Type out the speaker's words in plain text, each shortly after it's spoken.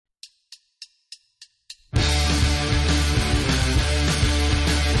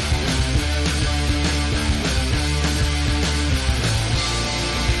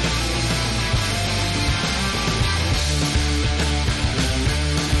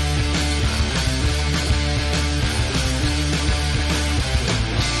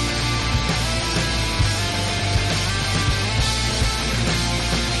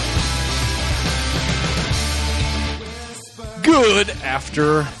Good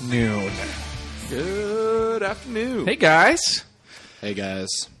afternoon. Good afternoon. Hey, guys. Hey, guys.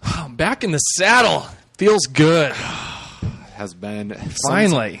 I'm back in the saddle. Feels good. It has been...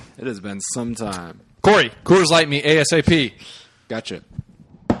 Finally. It has been some time. Corey, Coors Light me ASAP. Gotcha.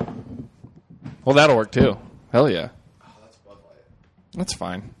 Well, that'll work, too. Hell yeah. Oh, that's Bud Light. That's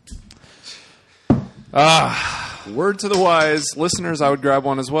fine. Word to the wise. Listeners, I would grab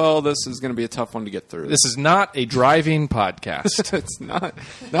one as well. This is going to be a tough one to get through. This is not a driving podcast. It's not.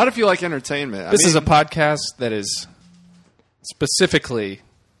 Not if you like entertainment. This is a podcast that is specifically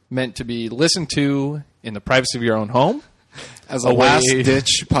meant to be listened to in the privacy of your own home. As a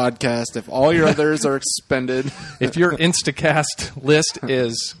last-ditch podcast, if all your others are expended. If your Instacast list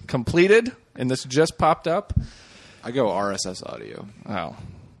is completed and this just popped up. I go RSS audio. Oh,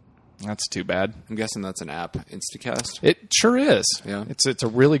 that's too bad. I'm guessing that's an app, Instacast. It sure is. Yeah. It's a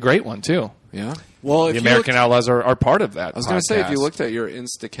really great one, too. Yeah. Well, the American Outlaws are part of that. I was going to say, if you looked at your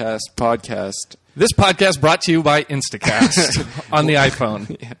Instacast podcast... This podcast brought to you by Instacast on the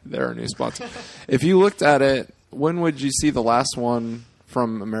iPhone. Yeah, they're our new sponsor. If you looked at it, when would you see the last one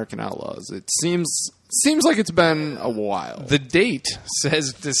from American Outlaws? It seems like it's been a while. The date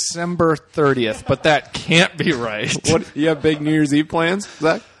says December 30th, but that can't be right. What? You have big New Year's Eve plans,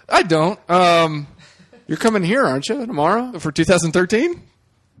 Zach? I don't. You're coming here, aren't you, tomorrow? For 2013?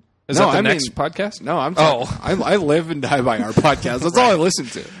 Is that the next podcast? No, I live and die by our podcast. That's all I listen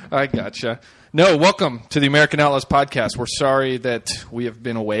to. I gotcha. No, welcome to the American Outlaws podcast. We're sorry that we have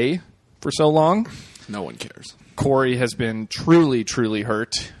been away for so long. No one cares. Corey has been truly, truly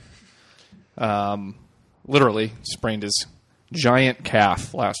hurt. Literally sprained his giant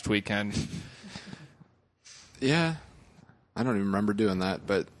calf last weekend. Yeah. I don't even remember doing that,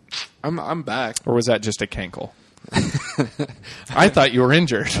 but I'm back. Or was that just a cankle? I thought you were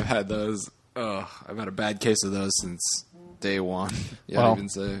injured. I've had those. I've had a bad case of those since day one. Yeah, well, even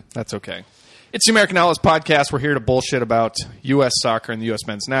say. That's okay. It's the American Outlaws podcast. We're here to bullshit about U.S. soccer and the U.S.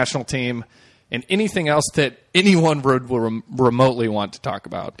 men's national team and anything else that anyone would remotely want to talk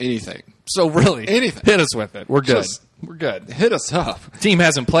about. Anything. So really, anything. Hit us with it. We're good. We're good. Hit us up. Team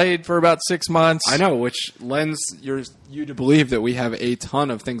hasn't played for about 6 months. I know, which lends you to believe that we have a ton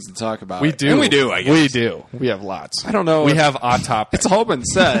of things to talk about. We do. And we do, I guess. We do. We have lots. I don't know. We have a topic. It's all been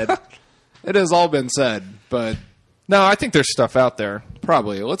said. It has all been said, but... No, I think there's stuff out there.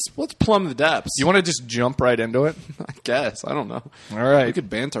 Probably. Let's plumb the depths. You want to just jump right into it? I guess. I don't know. All right. We could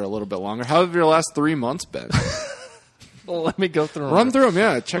banter a little bit longer. How have your last 3 months been? Well, let me go through them. Run through them,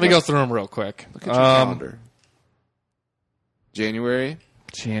 yeah. Let me go through them real quick. Look at your calendar. January.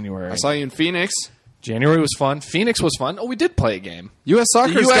 I saw you in Phoenix. January was fun. Phoenix was fun. Oh, we did play a game. U.S.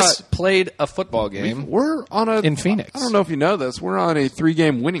 Soccer. The U.S. played a football game. We're on in Phoenix. I don't know if you know this. We're on a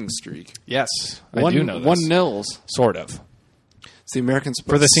 3-game winning streak. Yes, I do know this. 1-0. Sort of. It's the American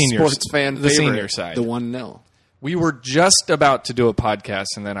for the seniors, sports fan the favorite, senior side. The 1-0. We were just about to do a podcast,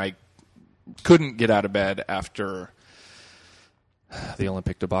 and then I couldn't get out of bed after the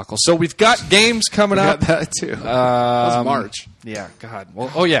Olympic debacle. So we've got games coming up. Got that too. That was March. Yeah, God.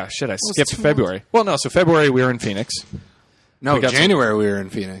 Well, oh yeah, shit. I skipped February. Well, no. So February we were in Phoenix. No, January we were in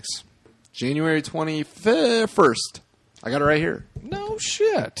Phoenix. January 21st. I got it right here. No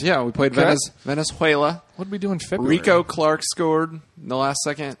shit. Yeah, we played Venezuela. What did we do in February? Rico Clark scored in the last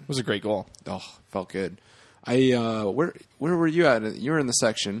second. It was a great goal. Oh, felt good. Where were you at? You were in the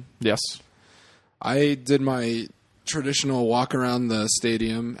section. Yes. I did my traditional walk around the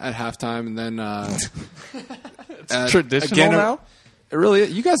stadium at halftime, and then it's traditional now. It really.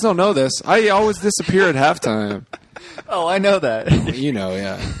 You guys don't know this. I always disappear at halftime. Oh, I know that. You know,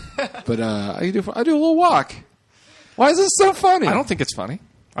 yeah. But I do a little walk. Why is this so funny? I don't think it's funny.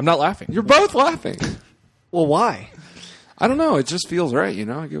 I'm not laughing. You're both laughing. Well, why? I don't know. It just feels right, you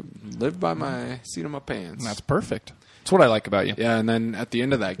know. I live by my seat of my pants. That's perfect. That's what I like about you. Yeah, and then at the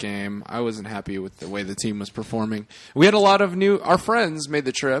end of that game, I wasn't happy with the way the team was performing. We had a lot of our friends made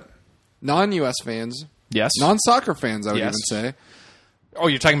the trip, non-U.S. fans. Yes. Non-soccer fans, I would even say. Oh,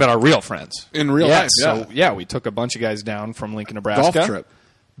 you're talking about our real friends. In real life, yeah. So, yeah, we took a bunch of guys down from Lincoln, Nebraska. Golf trip.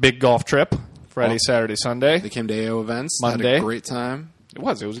 Big golf trip. Friday, Saturday, Sunday. They came to AO events. Monday. Had a great time. It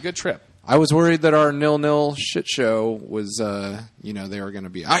was a good trip. I was worried that our 0-0 shit show was, they were going to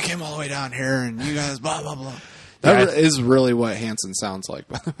be, I came all the way down here and you guys blah, blah, blah. That is really what Hanson sounds like,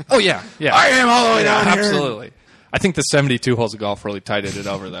 by the way. Oh, yeah. I came all the way down here. Absolutely. I think the 72 holes of golf really tidied it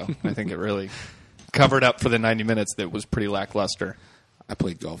over, though. I think it really covered up for the 90 minutes that was pretty lackluster. I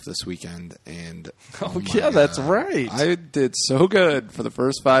played golf this weekend, and that's right. I did so good for the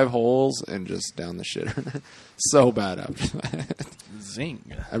first 5 holes and just down the shitter. So bad after that. Zing.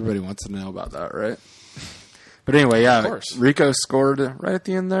 Everybody wants to know about that, right? But anyway, Of course. Rico scored right at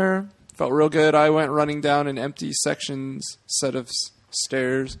the end there. Felt real good. I went running down an empty set of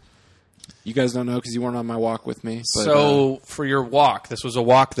stairs. You guys don't know because you weren't on my walk with me. But, So for your walk, this was a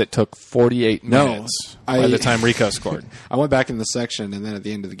walk that took 48 minutes by the time Rico scored. I went back in the section, and then at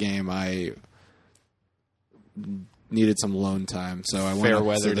the end of the game, I needed some alone time. So I Fair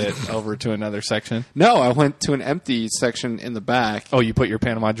weathered it over to another section. No, I went to an empty section in the back. Oh, you put your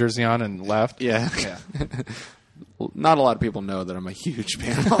Panama jersey on and left? Yeah. Not a lot of people know that I'm a huge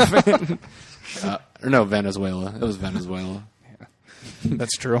Panama fan. Venezuela. It was Venezuela.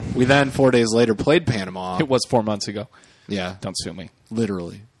 That's true. We then, 4 days later, played Panama. It was 4 months ago. Yeah. Don't sue me.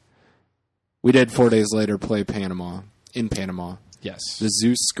 Literally. We did 4 days later play Panama. In Panama. Yes. The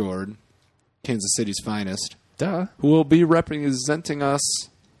Zeus scored. Kansas City's finest. Duh. Who will be representing us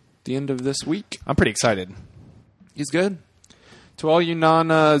the end of this week. I'm pretty excited. He's good. To all you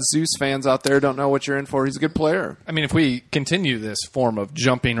non-Zeus fans out there, don't know what you're in for. He's a good player. I mean, if we continue this form of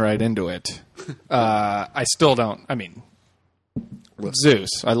jumping right into it, I still don't. I mean, Zeus,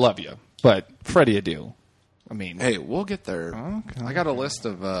 I love you, but Freddie Adu. I mean, hey, we'll get there. Okay. I got a list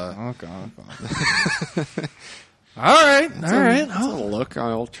of. Okay. All right. That's a look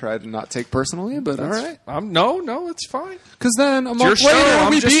I'll try to not take personally, but all right. No, it's fine. Because then a month your show, later I'm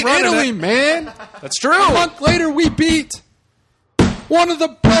we just beat running Italy, it. man. That's true. A month later we beat one of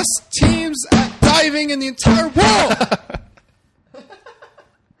the best teams at diving in the entire world.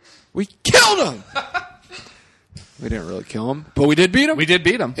 We killed them. We didn't really kill them, but we did beat them. We did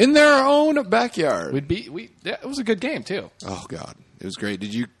beat them in their own backyard. Yeah, it was a good game too. Oh God, it was great.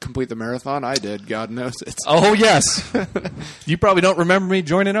 Did you complete the marathon? I did. God knows it. Oh yes. You probably don't remember me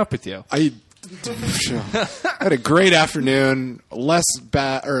joining up with you. I had a great afternoon. Less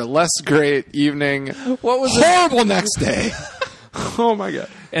great evening. What was horrible next day? Oh my God!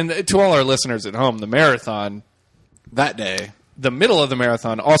 And to all our listeners at home, the marathon that day. The middle of the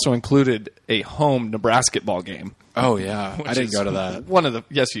marathon also included a home Nebraska ball game. Oh, yeah. I didn't go to that.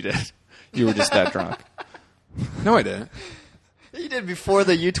 Yes, you did. You were just that drunk. No, I didn't. You did before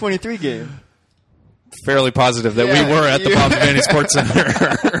the U23 game. Fairly positive that we were at the Bob Devaney Sports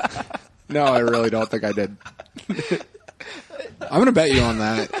Center. No, I really don't think I did. I'm going to bet you on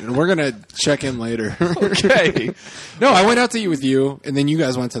that, and we're going to check in later. Okay. No, I went out to eat with you, and then you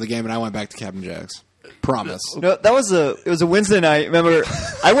guys went to the game, and I went back to Captain Jack's. Promise. No, it was a Wednesday night. Remember,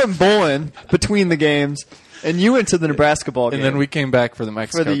 I went bowling between the games, and you went to the Nebraska ball game. And then we came back for the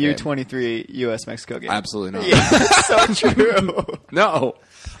Mexico for the game. U23 U.S.-Mexico game. Absolutely not. Yeah, that's so true. No.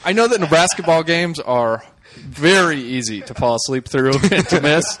 I know that Nebraska ball games are very easy to fall asleep through and to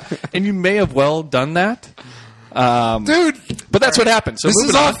miss, and you may have well done that. Dude. But that's what happened. So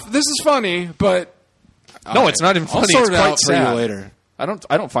This is funny, but... No, it's not even funny. I'll sort it's it quite out sad. for you later. I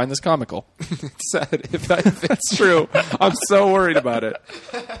don't find this comical. It's sad. If it's true, I'm so worried about it.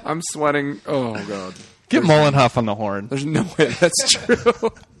 I'm sweating. Oh, God. Get Mullenhoff on the horn. There's no way that's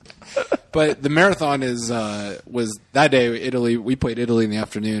true. But the marathon was that day, Italy. We played Italy in the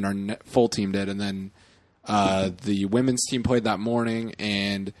afternoon. Our full team did. And then the women's team played that morning.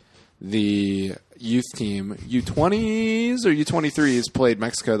 And the youth team, U20s or U23s, played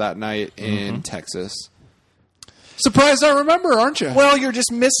Mexico that night in Texas. Surprised I remember, aren't you? Well, you're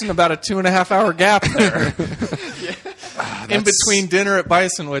just missing about a 2.5 hour gap there. In between dinner at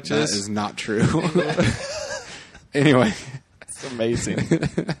Bison Witches. That is not true. Anyway. It's amazing.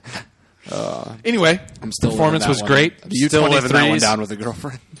 Anyway, I'm still performance was great. The still living that one down with a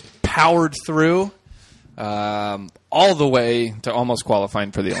girlfriend. Powered through all the way to almost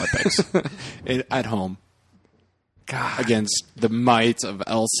qualifying for the Olympics. At home. God. Against the might of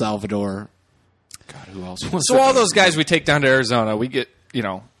El Salvador. God, who else was So all those guys we take down to Arizona, we get,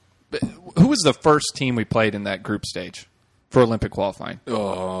 who was the first team we played in that group stage for Olympic qualifying?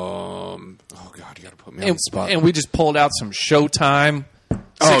 Oh, God, you got to put me on the spot. And we just pulled out some showtime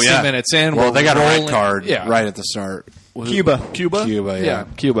 60 minutes in. Well, they got a red rolling. card right at the start. Cuba, Yeah,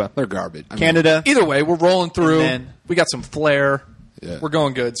 Cuba. They're garbage. Canada. Either way, we're rolling through. And then, we got some flair. Yeah. We're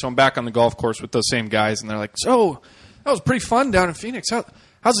going good. So I'm back on the golf course with those same guys, and they're like, so that was pretty fun down in Phoenix.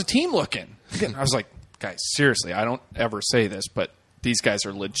 How's the team looking? I was like, guys, seriously, I don't ever say this, but these guys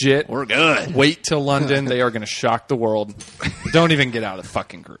are legit. We're good. Wait till London. They are going to shock the world. Don't even get out of the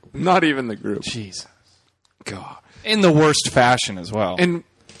fucking group. Not even the group. Jesus. God. In the worst fashion as well. And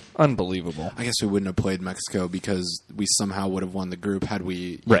unbelievable. I guess we wouldn't have played Mexico because we somehow would have won the group had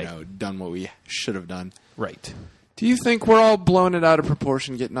we done what we should have done. Right. Do you think we're all blowing it out of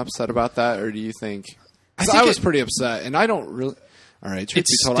proportion getting upset about that, or do you think... I was pretty upset, and I don't really... All right, truth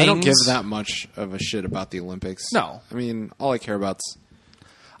be told, I don't give that much of a shit about the Olympics. No. I mean, all I care about's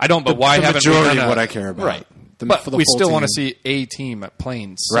I don't, but why the haven't we majority done of what I care about. Right. But for the we full still want to team. see a team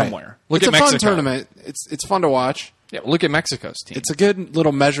playing Right. somewhere. Look It's at a Mexico. fun tournament. It's fun to watch. Yeah, look at Mexico's team. It's a good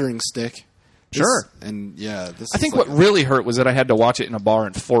little measuring stick. Sure. This I think what really hurt was that I had to watch it in a bar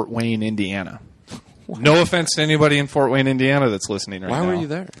in Fort Wayne, Indiana. No offense to anybody in Fort Wayne, Indiana that's listening right now. Why were you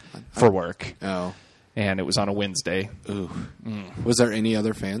there? For work. Oh. And it was on a Wednesday. Ooh. Was there any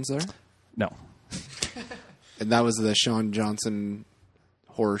other fans there? No. And that was the Sean Johnson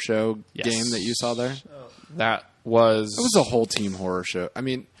horror show Yes. game that you saw there? That was... It was a whole team horror show. I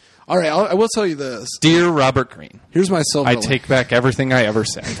mean, all right, I will tell you this. Dear Robert Greene, Here's my silver I take back everything I ever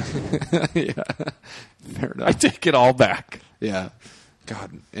said. yeah. Fair enough. I take it all back. Yeah.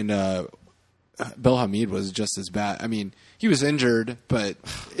 God. And Bill Hamid was just as bad. I mean, he was injured, but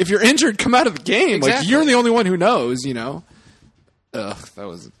if you're injured, come out of the game. Like, Exactly. you're the only one who knows, you know? Ugh, that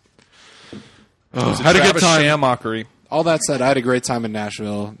was... Had a good time. Mockery. All that said, I had a great time in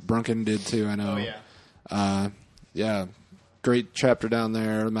Nashville. Brunken did too, I know. Yeah. Great chapter down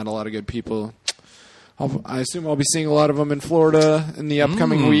there. Met a lot of good people. I assume I'll be seeing a lot of them in Florida in the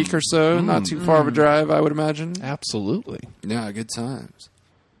upcoming week or so. Not too far of a drive, I would imagine. Absolutely. Yeah, good times.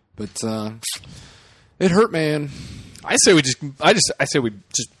 But it hurt, man. I say we just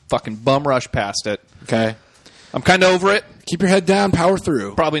fucking bum rush past it. Okay. I'm kind of over it. Keep your head down, power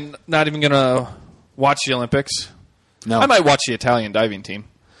through. Probably not even going to watch the Olympics. No. I might watch the Italian diving team.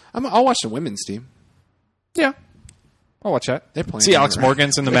 I'll watch the women's team. Yeah. I'll watch that. They're playing See Alex right?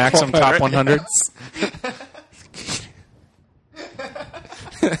 Morgan's in the Maxim Top 100.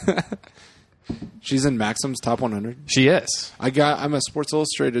 She's in Maxim's Top 100. She is. I'm a Sports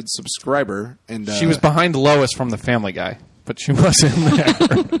Illustrated subscriber, and She was behind Lois from The Family Guy, but she was in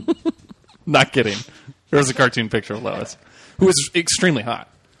there. Not kidding. There was a cartoon picture of Lois, who was extremely hot.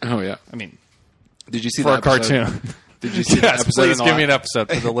 Oh yeah. I mean, Did you see for the a cartoon. episode? Did you see the Yes, episode? please give me an episode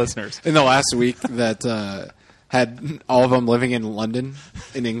for the listeners. in the last week that had all of them living in London,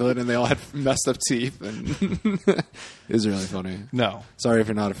 in England, and they all had messed up teeth, and it was really funny. No. Sorry if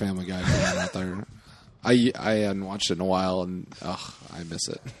you're not a Family Guy fan out there. I hadn't watched it in a while, and I miss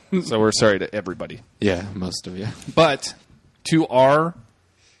it. So we're sorry to everybody. Yeah, most of you. But to our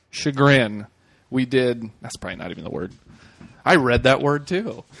chagrin, we did... That's probably not even the word. I read that word,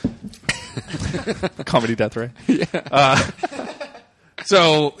 too. Comedy death ray. Yeah.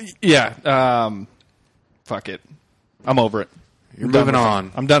 Fuck it. I'm over it. You're moving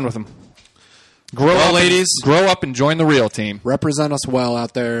on. I'm done with them. Grow up, ladies. Grow up and join the real team. Represent us well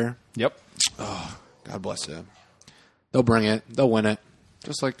out there. Yep. God bless them. They'll bring it. They'll win it.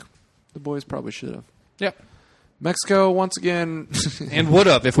 Just like the boys probably should have. Yep. Mexico, once again. And would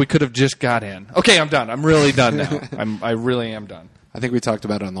have if we could have just got in. Okay, I'm done. I'm really done now. I really am done. I think we talked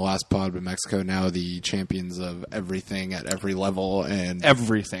about it on the last pod, but Mexico now the champions of everything at every level. And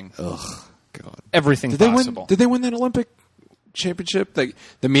Everything. ugh, God. Everything Did possible. they win that Olympic championship?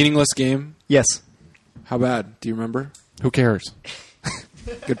 The meaningless game? Yes. How bad? Do you remember? Who cares?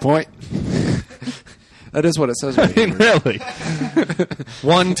 Good point. That is what it says. I Right mean, here. really.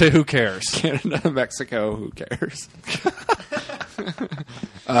 1 to who cares? Canada, Mexico, who cares?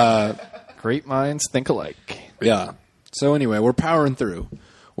 Great minds think alike. Yeah. So anyway, we're powering through.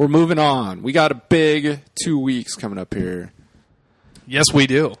 We're moving on. We got a big 2 weeks coming up here. Yes, we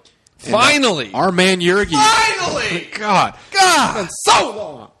do. Finally. Our man Yurgi. Finally. God. It's been so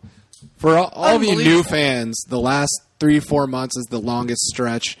long. For all of you new fans, the last 3-4 months is the longest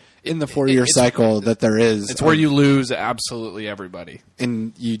stretch in the 4-year cycle that there is. It's where you lose absolutely everybody.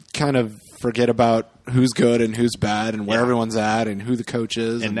 And you kind of forget about who's good and who's bad and where everyone's at and who the coach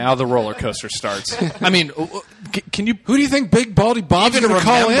is. And now the roller coaster starts. I mean, can you who do you think Big Baldy Bob's even going to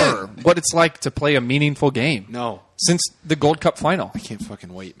call remember in? what it's like to play a meaningful game? No. Since the Gold Cup final. I can't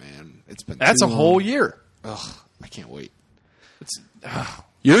fucking wait, man. It's been That's too a whole long. year. Ugh, I can't wait. It's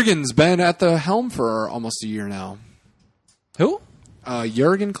Jurgen's been at the helm for almost a year now. Who?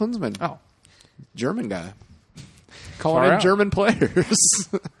 Jurgen Klinsmann. Oh. German guy. Calling Far in out. German players.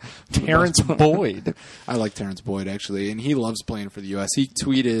 Terrence Boyd. I like Terrence Boyd, actually, and he loves playing for the U.S. He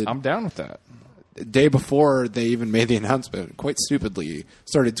tweeted I'm down with that. the day before they even made the announcement, quite stupidly,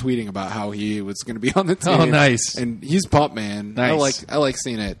 started tweeting about how he was going to be on the team. Oh, nice. And he's pumped, man. Nice. I like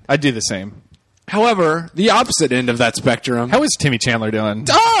seeing it. I'd do the same. However, the opposite end of that spectrum. How is Timmy Chandler doing?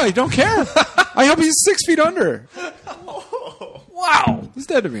 I don't care. I hope he's 6 feet under. Wow. He's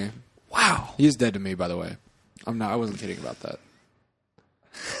dead to me. Wow. He is dead to me, by the way. I wasn't kidding about that.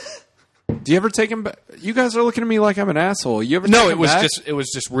 Do you ever take him back? You guys are looking at me like I'm an asshole. You ever No, take it him was back?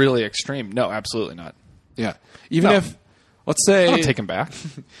 just really extreme. No, absolutely not. Yeah. Even No. if Let's say I'll take him back.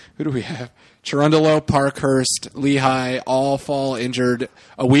 who do we have? Chirundolo, Parkhurst, Lehigh all fall injured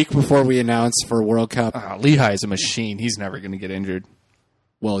a week before we announce for World Cup. Lehigh is a machine. He's never going to get injured.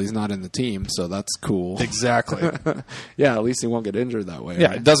 Well, he's not in the team, so that's cool. Exactly. Yeah, at least he won't get injured that way. Yeah,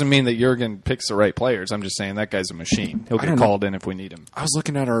 right? it doesn't mean that Jurgen picks the right players. I'm just saying that guy's a machine. He'll get called in if we need him. I was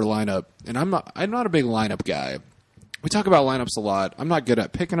looking at our lineup, and I'm not a big lineup guy. We talk about lineups a lot. I'm not good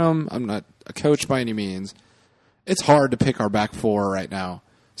at picking them. I'm not a coach by any means. It's hard to pick our back four right now,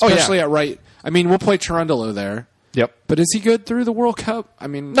 especially at right. I mean, we'll play Chirundolo there. Yep. But is he good through the World Cup? I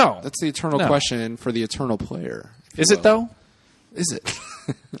mean, No. That's the eternal question for the eternal player. Is it, though? Is it?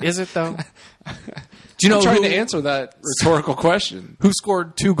 Is it, though? Do you know I'm trying who, to answer that rhetorical question. who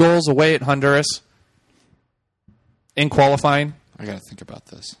scored 2 goals away at Honduras in qualifying? I got to think about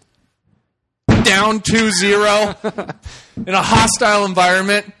this. Down 2-0 in a hostile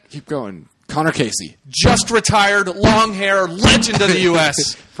environment. Keep going. Connor Casey. Just retired, long hair, legend of the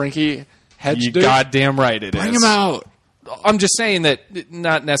U.S. Frankie Hedge. You goddamn right it is. Bring him out. I'm just saying that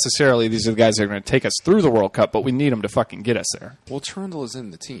not necessarily these are the guys that are going to take us through the World Cup, but we need them to fucking get us there. Well, Chirundolo's in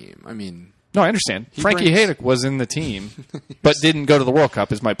the team. I mean, No, I understand. Frankie Hayek was in the team, but didn't go to the World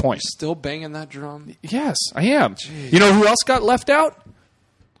Cup, is my point. still banging that drum? Yes, I am. You know who else got left out?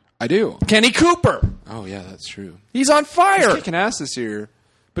 I do. Kenny Cooper. Oh, yeah, that's true. He's on fire. He's kicking ass this year.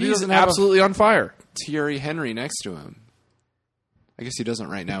 But he He's doesn't have absolutely on fire. Thierry Henry next to him. I guess he doesn't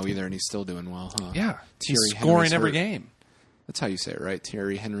right now either, and he's still doing well, huh? Yeah, he's Thierry scoring Henry's every hurt. game. That's how you say it, right?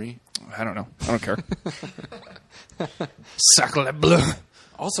 Thierry Henry. I don't know. I don't care. Sacre bleu.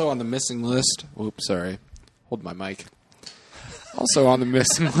 Also on the missing list. Oops, sorry. Hold my mic. Also on the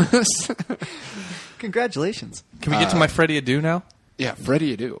missing list. Congratulations. Can we get to my Freddie Adu now? Yeah,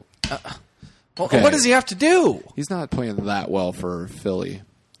 Freddie Adu. Well, Okay. what does he have to do? He's not playing that well for Philly.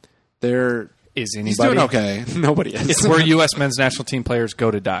 They're Is anybody? He's doing okay. Nobody is. It's where U.S. men's national team players go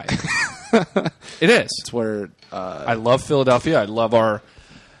to die. It is. It's where I love Philadelphia. I love our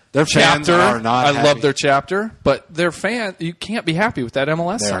their fans chapter. are not I happy. love their chapter, but their fan. You can't be happy with that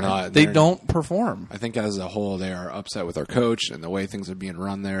MLS They're sign. not. They They're- don't perform. I think as a whole, they are upset with our coach and the way things are being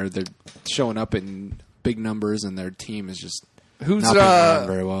run there. They're showing up in big numbers, and their team is just Who's not being run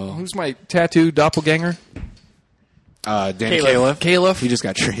very well. Who's my tattoo doppelganger? Danny Caleb. Califf. He just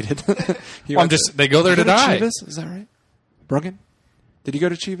got traded. They go there to die. Chivas? Is that right? Bruggen? Did he go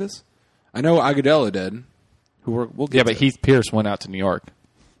to Chivas? I know Agudelo did. We'll get Yeah, but to. Heath Pierce went out to New York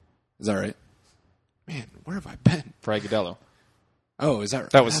Is that right? Man, where have I been? for Agudelo. Oh, is that right?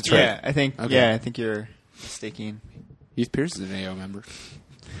 That was the That's trade. Yeah, I think. Okay. Yeah, I think you're mistaking. Heath Pierce is an AO member.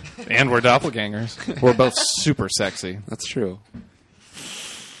 And we're doppelgangers. We're both super sexy. That's true.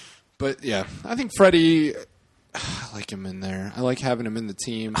 But yeah, I think Freddie. I like him in there. I like having him in the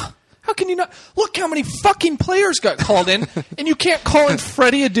team. How can you not? Look how many fucking players got called in, and you can't call in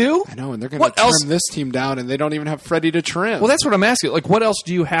Freddie Adu? I know, and they're going to What trim else? this team down, and they don't even have Freddie to trim. Well, that's what I'm asking. Like, what else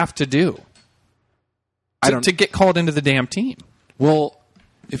do you have to do to get called into the damn team? Well,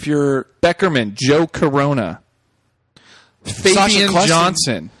 if you're Beckerman, Joe Corona, Fabian Klesson-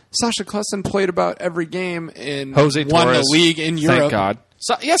 Johnson, Sasha Klesson played about every game and Jose won Torres. the league in Europe. Thank God.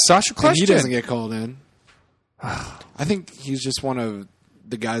 Yes, Sasha And he doesn't Klesson. get called in. I think he's just one of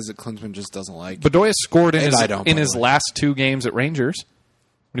the guys that Klinsmann just doesn't like. Bedoya scored in And his, I don't, in by his the way. last 2 games at Rangers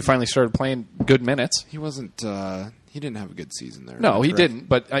when he finally started playing good minutes. He wasn't. He didn't have a good season there. No, he Correct. didn't,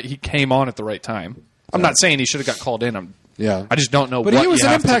 but he came on at the right time. I'm not saying he should have got called in. Yeah, I just don't know but what he was you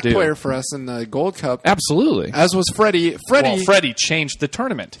an have impact to do. player for us in the Gold Cup, Absolutely. as was Freddie. Freddie changed the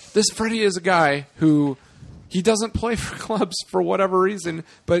tournament. Freddie is a guy who he doesn't play for clubs for whatever reason,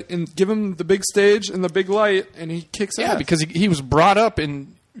 but give him the big stage and the big light, and he kicks Yeah, ass. because he was brought up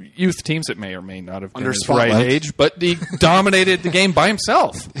in youth teams that may or may not have been Under his spotlight. right age, but he dominated the game by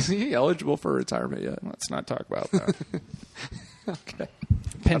himself. Is he eligible for retirement yet? Let's not talk about that. Okay.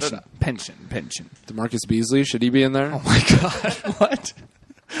 Pension. DeMarcus Beasley, should he be in there? Oh my God! What?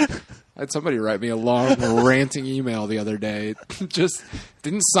 I had somebody write me a long ranting email the other day. Just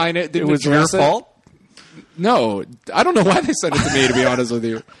didn't sign it. It Didn't was your address it. fault. No, I don't know why they sent it to me. To be honest with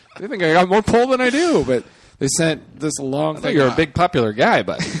you, they think I got more pull than I do. But they sent this long I thing. thought you were a big popular guy,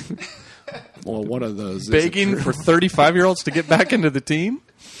 but Well, one of those begging isn't for true. 35-year-olds to get back into the team.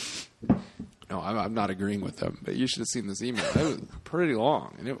 No, I'm not agreeing with them. But you should have seen this email. It was pretty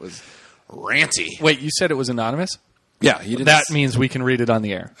long, and it was ranty. Wait, you said it was anonymous? Yeah, he didn't. That means we can read it on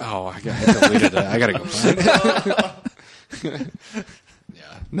the air. Oh, I deleted it. I gotta go find it.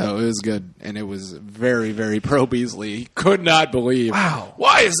 Yeah, no, it was good, and it was very, very pro Beasley. He could not believe. Wow.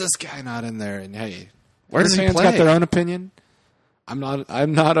 Why is this guy not in there? And hey, Where his does he fans play? got their own opinion. I'm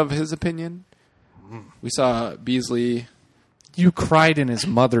not of his opinion. We saw Beasley You cried in his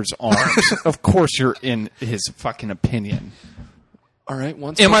mother's arms. Of course you're in his fucking opinion. All right.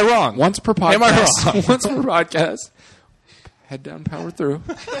 Am I wrong? Once per podcast. Am I wrong? Once per podcast. Head down, power through.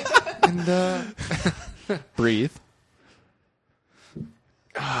 And breathe.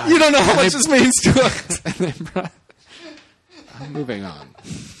 You don't know how much this means to us. I'm moving on.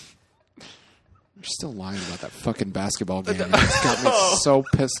 You're still lying about that fucking basketball game. It's got me so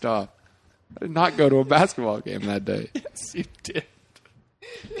pissed off. I did not go to a basketball game that day. Yes, you did.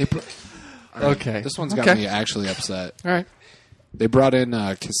 Okay. This one's got me actually upset. All right. They brought in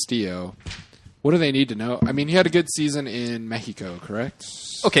Castillo. What do they need to know? I mean, he had a good season in Mexico, correct?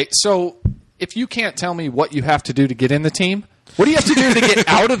 Okay, so if you can't tell me what you have to do to get in the team, what do you have to do to get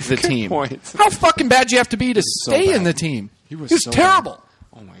out of the team? Point. How fucking bad do you have to be to stay in the team? He was so terrible.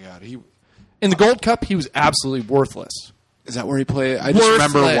 Bad. Oh my god! In the Gold Cup, he was absolutely worthless. Is that where he played? I just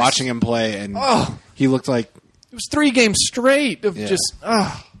remember watching him play, and he looked like it was 3 games straight of just.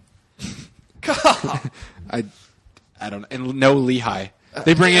 God, I don't. And no Lehigh.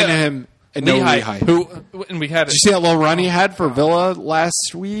 They bring in him. And Lehigh. And we had. Did you see that little run he had for Villa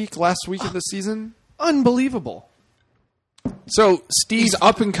last week of the season? Unbelievable. So Steve's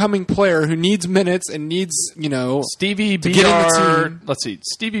up and coming player who needs minutes and needs, Stevie to BR. get in the team. Let's see,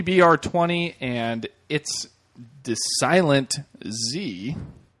 Stevie BR 20 and it's the Silent Z.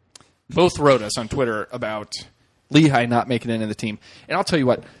 Both wrote us on Twitter about Lehigh not making it into the team. And I'll tell you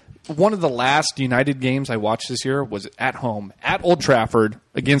what, one of the last United games I watched this year was at home at Old Trafford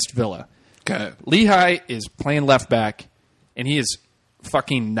against Villa. Okay. Lehigh is playing left back, and he is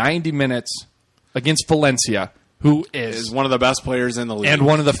fucking 90 minutes against Valencia, who is one of the best players in the league. And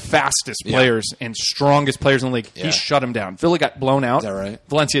one of the fastest players and strongest players in the league. Yeah. He shut him down. Villa got blown out. Is that right?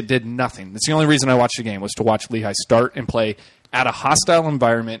 Valencia did nothing. That's the only reason I watched the game was to watch Lehigh start and play at a hostile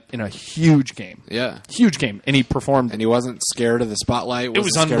environment in a huge game. Yeah. Huge game. And he performed. And he wasn't scared of the spotlight. It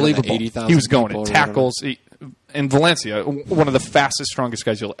was unbelievable. He was going to tackles. And Valencia, one of the fastest, strongest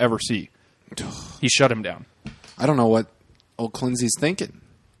guys you'll ever see. He shut him down. I don't know what old Clincy's thinking.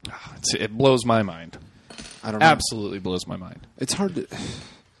 It blows my mind. I don't know. Absolutely blows my mind. It's hard to.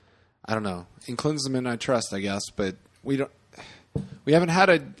 I don't know. In Klinsmann, I trust, I guess, but we haven't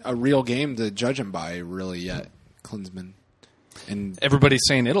had a real game to judge him by really yet. Klinsmann, and everybody's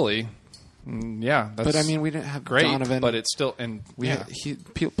saying Italy. Yeah, that's but I mean, we didn't have great, Donovan, but it's still and we had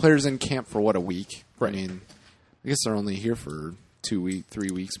players in camp for what, a week? Right. I mean, I guess they're only here for 3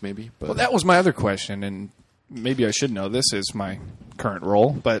 weeks, maybe. But well, that was my other question, and maybe I should know this is my current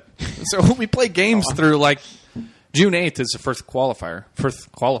role. But so we play games through like June 8th is the first qualifier. For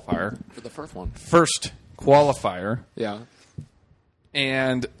the first one. First qualifier. Yeah.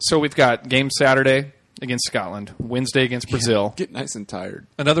 And so we've got game Saturday against Scotland, Wednesday against Brazil. Get nice and tired.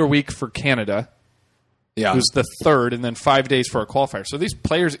 Another week for Canada. Yeah. Who's the third, and then 5 days for a qualifier. So these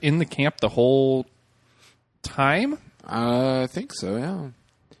players in the camp the whole time? I think so, yeah.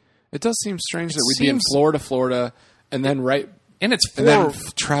 It does seem strange that we'd be in Florida, and then and it's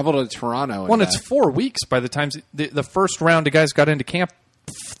travel to Toronto. Well, it's 4 weeks by the time the first round of guys got into camp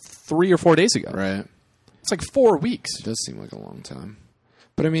 3 or 4 days ago. Right. It's like 4 weeks. It does seem like a long time.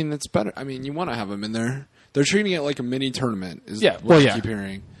 But, I mean, it's better. I mean, you want to have them in there. They're treating it like a mini tournament is what I keep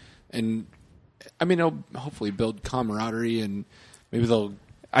hearing. And, I mean, it'll hopefully build camaraderie, and maybe they'll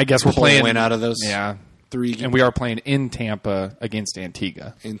I guess we're playing a win out of those 3 games. And we are playing in Tampa against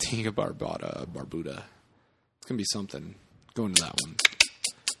Antigua. Barbuda. It's going to be something. Going to that one.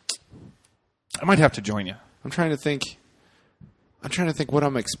 I might have to join you. I'm trying to think what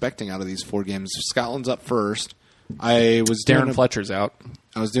I'm expecting out of these 4 games. Scotland's up first. Darren Fletcher's out.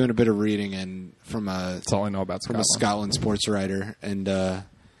 I was doing a bit of reading and that's all I know about Scotland. From a Scotland sports writer, and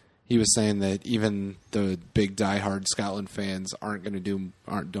he was saying that even the big diehard Scotland fans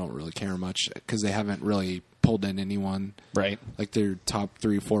don't really care much because they haven't really pulled in anyone. Right. Like their top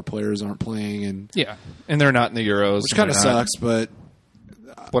 3-4 players aren't playing, and they're not in the Euros, which kind of sucks. But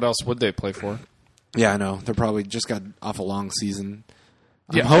what else would they play for? Yeah, I know. They're probably just got off a long season.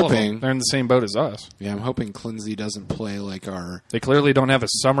 I'm hoping they're in the same boat as us. Yeah, I'm hoping Clincy doesn't play like our. They clearly don't have a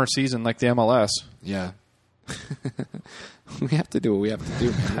summer season like the MLS. Yeah, we have to do what we have to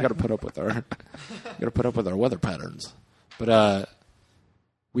do. Man. We got to put up with our weather patterns. But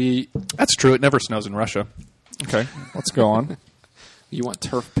that's true. It never snows in Russia. Okay, let's go on. You want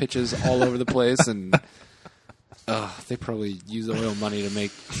turf pitches all over the place, and they probably use oil money to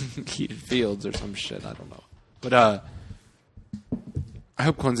make heated fields or some shit. I don't know, but I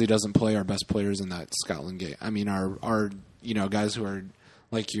hope Quincy doesn't play our best players in that Scotland game. I mean, our guys who are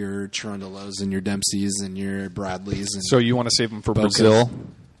like your Chirondelos and your Dempseys and your Bradleys. And so you want to save them for Brazil,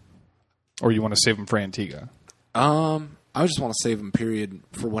 or you want to save them for Antigua? I just want to save them, period,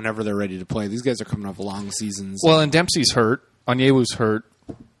 for whenever they're ready to play. These guys are coming off long seasons. Well, and Dempsey's hurt. Onyewu's hurt.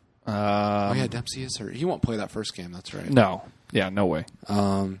 Oh, yeah, Dempsey is hurt. He won't play that first game. That's right. No. Yeah, no way.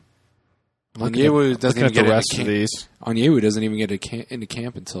 Onyewu doesn't even get the rest of these. Onyewu doesn't even get into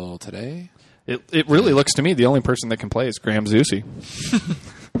camp until today. It really looks to me the only person that can play is Graham Zusi.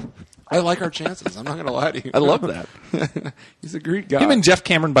 I like our chances. I'm not going to lie to you. I love that. He's a great guy. Him and Jeff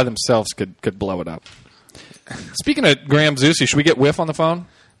Cameron by themselves could blow it up. Speaking of Graham Zusi, should we get Whiff on the phone?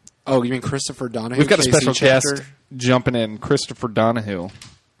 Oh, you mean Christopher Donahue? We've got a KC special chapter? guest jumping in, Christopher Donahue.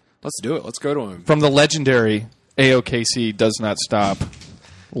 Let's do it. Let's go to him. From the legendary AOKC Does Not Stop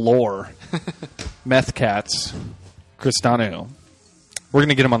lore, Meth Cats, Chris Donahue. We're going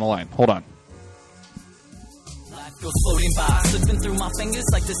to get him on the line. Hold on. Goes floating by, slipping through my fingers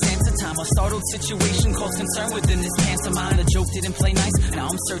like the sands of time. A startled situation caused concern within this pantomime. A joke didn't play nice, now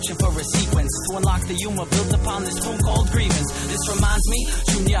I'm searching for a sequence to unlock the humor built upon this tune called grievance. This reminds me,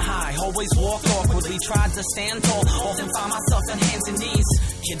 junior high, always walked awkwardly, tried to stand tall, often found myself on hands and knees.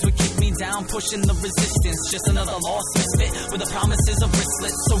 Kids would kick me down, pushing the resistance, just another lost misfit with the promises of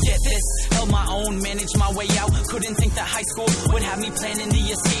wristlets. So get this, held my own, managed my way out. Couldn't think that high school would have me planning the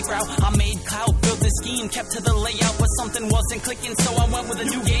escape route. I made clout, built a scheme, kept to the layout, but something wasn't clicking, so I went with a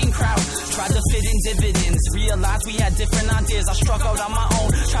new game crowd. Tried to fit in dividends, realized we had different ideas. I struck out on my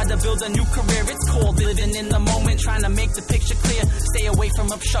own, tried to build a new career. It's called living in the moment, trying to make the picture clear. Stay away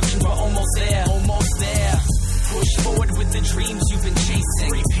from obstruction, we're almost there, almost there. Push forward with the dreams you've been chasing.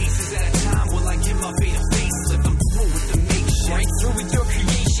 3 paces at a time, will I give my fate a facelift? I'm through with the makeshift. Right through with your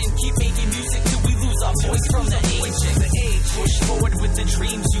creation, keep making music till we lose our voice from the age. Push forward with the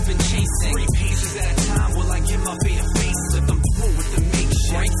dreams you've been chasing. 3 paces at a time, will I give my fate a facelift? I'm through with the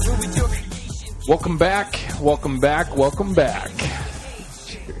makeshift. Right through with your creation. Welcome back. Welcome back. Welcome back.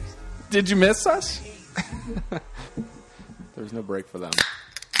 Did you miss us? There's no break for them.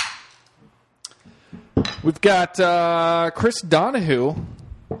 We've got Chris Donahue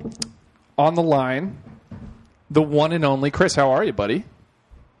on the line. The one and only. Chris, how are you, buddy?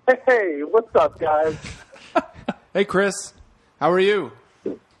 Hey, what's up, guys? Hey, Chris. How are you?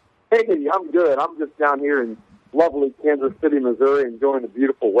 Hey, I'm good. I'm just down here in lovely Kansas City, Missouri, enjoying the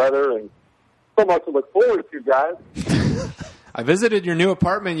beautiful weather and so much to look forward to, guys. I visited your new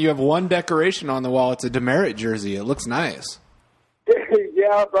apartment. You have one decoration on the wall. It's a Demerit jersey. It looks nice.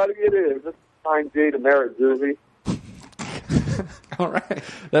 Yeah, buddy, it is. It's a fine J Demerit jersey. All right.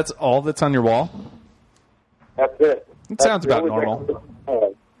 That's all that's on your wall? That's it. It sounds about normal.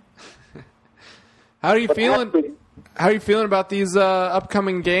 How are you feeling? How are you feeling about these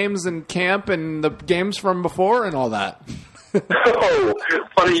upcoming games and camp and the games from before and all that? Oh,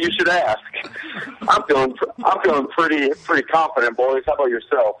 funny you should ask. I'm feeling pretty confident, boys. How about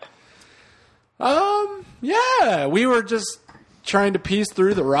yourself? Yeah, we were just trying to piece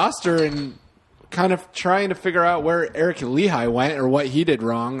through the roster and kind of trying to figure out where Eric Lehigh went or what he did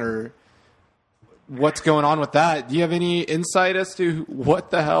wrong or what's going on with that. Do you have any insight as to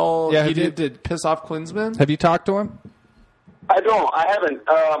what the hell he did to piss off Klinsman? Have you talked to him? I haven't.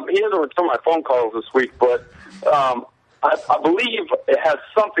 He hasn't returned my phone calls this week, but I believe it has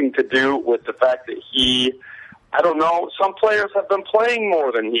something to do with the fact that I don't know, some players have been playing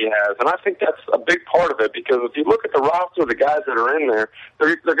more than he has, and I think that's a big part of it, because if you look at the roster of the guys that are in there,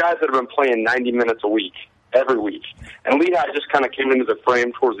 they're guys that have been playing 90 minutes a week, every week. And Lehigh just kind of came into the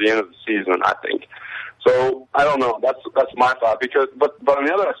frame towards the end of the season, I think. So I don't know. That's my thought. But on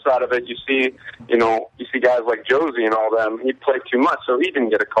the other side of it, you see guys like Josie and all them. He played too much, so he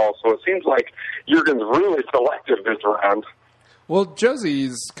didn't get a call. So it seems like Jurgen's really selective this round. Well,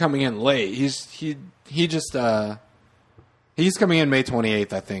 Josie's coming in late. He's coming in May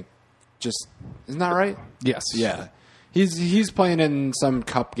 28th, I think. Isn't that right? Yes. Yeah. He's playing in some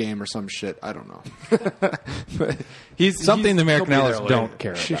cup game or some shit. I don't know. But Something the American he'll be Allies there don't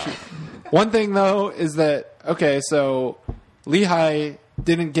later. care about. One thing though is that so Lehigh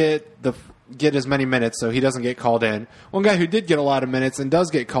didn't get as many minutes, so he doesn't get called in. One guy who did get a lot of minutes and does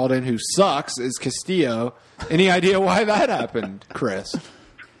get called in, who sucks, is Castillo. Any idea why that happened, Chris?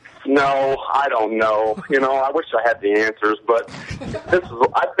 No, I don't know. I wish I had the answers, but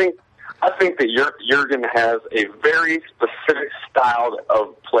I think that Jurgen has a very specific style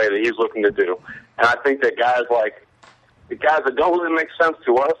of play that he's looking to do. And I think that the guys that don't really make sense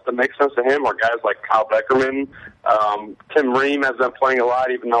to us, that make sense to him, are guys like Kyle Beckerman. Tim Ream has been playing a lot,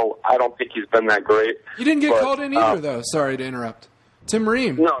 even though I don't think he's been that great. He didn't get called in either, though. Sorry to interrupt. Tim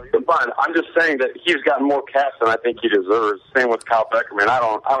Ream. No, you're fine. I'm just saying that he's gotten more caps than I think he deserves. Same with Kyle Beckerman. I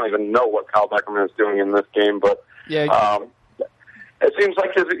don't even know what Kyle Beckerman is doing in this game, but it seems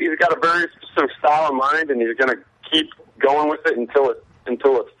like he's got a very specific style in mind, and he's going to keep going with it until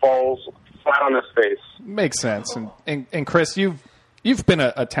it falls flat on his face. Makes sense. And Chris, you've been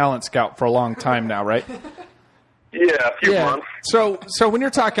a talent scout for a long time now, right? Yeah, a few months. So when you're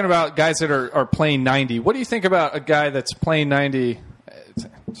talking about guys that are playing 90, what do you think about a guy that's playing 90?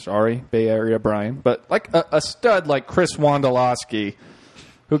 Sorry, Bay Area Brian, but like a stud like Chris Wondolowski,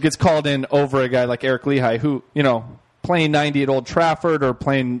 who gets called in over a guy like Eric Lehigh, who, playing 90 at Old Trafford or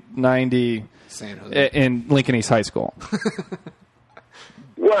playing 90 San Jose. In Lincoln East High School.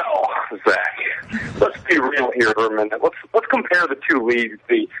 Well, Zach, let's be real here for a minute. Let's compare the two leagues,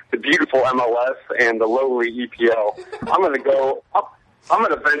 the beautiful MLS and the lowly EPL. I'm going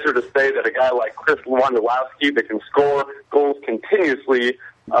to venture to say that a guy like Chris Wondolowski that can score goals continuously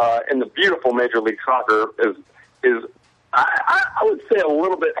in the beautiful Major League Soccer is I would say a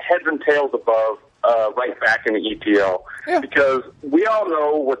little bit heads and tails above right back in the EPL, because we all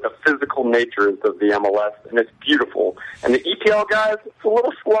know what the physical nature is of the MLS, and it's beautiful. And the EPL guys, it's a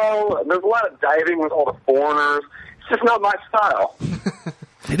little slow. There's a lot of diving with all the foreigners. It's just not my style.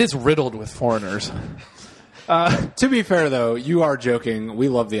 It is riddled with foreigners. To be fair, though, you are joking. We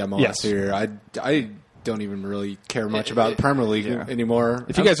love the MLS Yes. here. I don't even really care much about the Premier League anymore.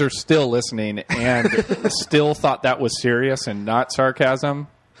 If you guys are still listening and still thought that was serious and not sarcasm,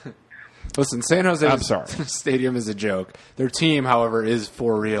 listen, San Jose I'm sorry. Stadium is a joke. Their team, however, is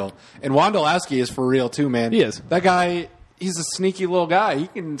for real. And Wondolowski is for real, too, man. He is. That guy, he's a sneaky little guy. He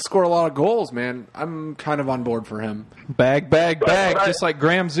can score a lot of goals, man. I'm kind of on board for him. bag, just like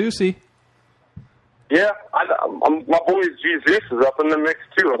Graham Zusi. Yeah, my boy Jesus is up in the mix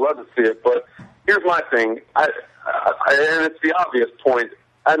too. I'd love to see it, but here's my thing. And it's the obvious point.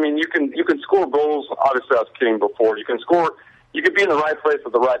 I mean, you can score goals. Obviously, I was kidding before. You can score. You could be in the right place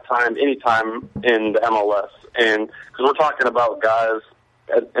at the right time, anytime in the MLS. And because we're talking about guys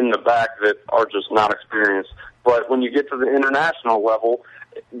in the back that are just not experienced. But when you get to the international level,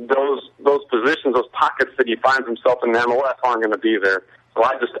 those positions, those pockets that he finds himself in the MLS aren't going to be there. So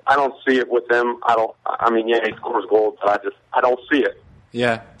I don't see it with him. He scores goals, but I don't see it.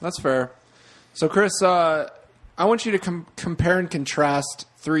 Yeah, that's fair. So, Chris, I want you to compare and contrast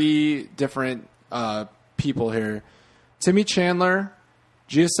three different people here. Timmy Chandler,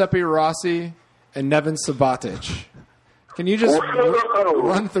 Giuseppe Rossi, and Neven Subotic. Can you just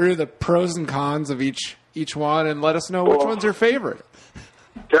run through the pros and cons of each one and let us know which one's your favorite?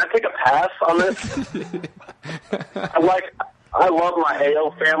 Can I take a pass on this? I love my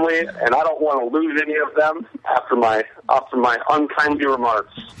AO family, and I don't want to lose any of them after my unkindly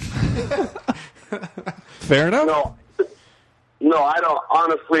remarks. Fair enough. No, I don't.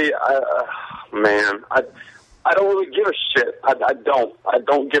 Honestly, I don't really give a shit. I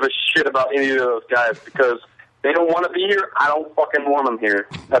don't give a shit about any of those guys because they don't want to be here. I don't fucking want them here.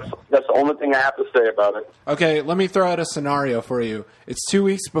 That's the only thing I have to say about it. Okay, let me throw out a scenario for you. It's 2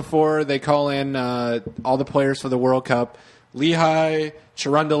 weeks before they call in all the players for the World Cup. Lehigh,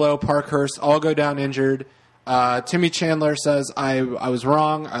 Cherundolo, Parkhurst all go down injured. Timmy Chandler says, I was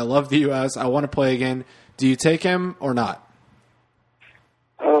wrong. I love the U.S. I want to play again. Do you take him or not?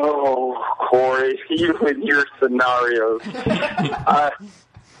 Oh, Corey, you and your scenarios.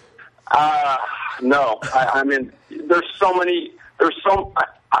 No. I mean, there's so many. I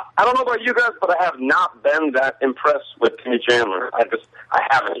don't know about you guys, but I have not been that impressed with Timmy Chandler. I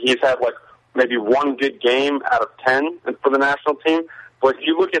haven't. He's had maybe one good game out of 10 for the national team. But if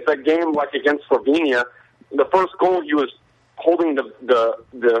you look at that game against Slovenia, the first goal he was holding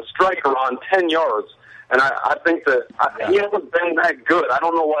the striker on 10 yards. And I think that he hasn't been that good. I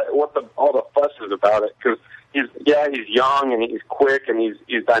don't know what all the fuss is about it because he's young and he's quick and he's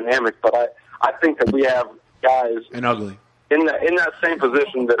dynamic. But I think that we have guys and ugly in that same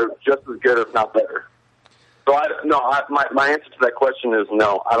position that are just as good, if not better. So my answer to that question is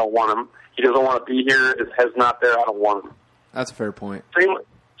no. I don't want him. He doesn't want to be here. His head's not there. I don't want him. That's a fair point. Same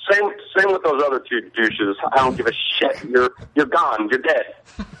with those other two douches. I don't give a shit. You're gone. You're dead.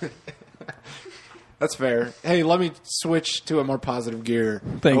 That's fair. Hey, let me switch to a more positive gear.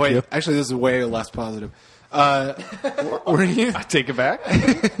 Thank you. Actually, this is way less positive. Were you? I take it back.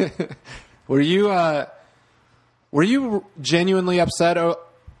 Were you genuinely upset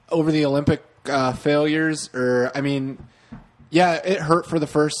over the Olympic failures? Or it hurt for the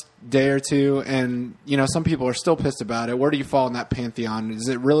first day or two, and some people are still pissed about it. Where do you fall in that pantheon? Does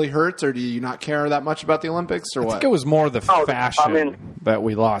it really hurt, or do you not care that much about the Olympics, or what? I think it was more the fashion that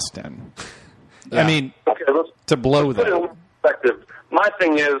we lost in. Yeah. To blow put it that. in perspective. My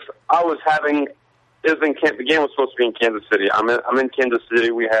thing is, the game was supposed to be in Kansas City. I'm in Kansas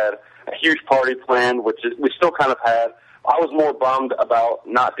City. We had a huge party planned, which we still kind of had. I was more bummed about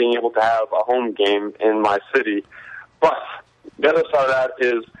not being able to have a home game in my city. But the other side of that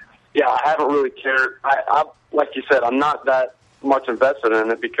is, yeah, I haven't really cared. I like you said, I'm not that much invested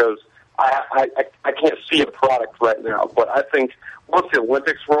in it because I can't see a product right now. But I think once the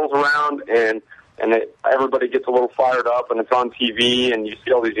Olympics rolls around and everybody gets a little fired up and it's on TV and you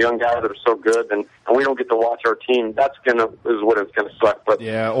see all these young guys that are so good and we don't get to watch our team, is what it's gonna suck. But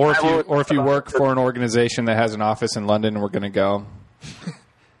yeah, or if you work for an organization that has an office in London, we're gonna go.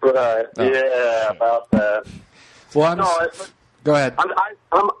 Right. Oh. Yeah, about that. Well, go ahead.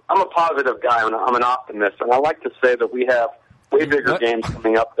 I'm a positive guy. I'm an optimist, and I like to say that we have way bigger games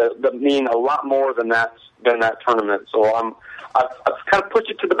coming up that mean a lot more than that tournament. So I've kind of put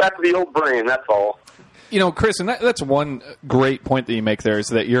you to the back of the old brain. That's all. You know, Chris, and that's one great point that you make there is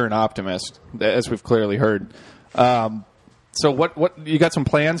that you're an optimist, as we've clearly heard. So what you got some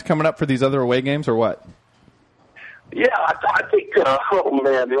plans coming up for these other away games or what? Yeah, I think. Oh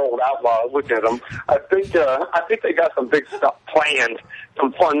man, the old Outlaws. Look at them. I think they got some big stuff planned.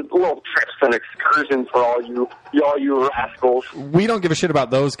 Some fun little trips and excursions for all you rascals. We don't give a shit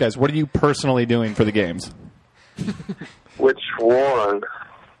about those guys. What are you personally doing for the games? Which one?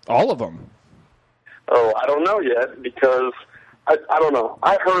 All of them. Oh, I don't know yet because I don't know.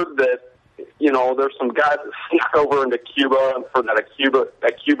 I heard that there's some guys that snuck over into Cuba for that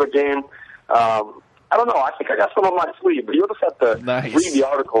Cuba game. I don't know. I think I got some on my sleeve, but you'll just have to read the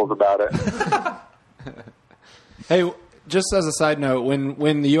articles about it. Hey, just as a side note,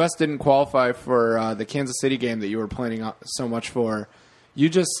 when the U.S. didn't qualify for the Kansas City game that you were planning so much for, you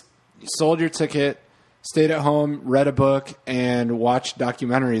just sold your ticket, stayed at home, read a book, and watched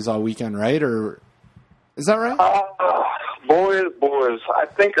documentaries all weekend, right? Or is that right? Boys, I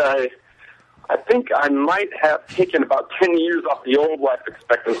think I might have taken about 10 years off the old life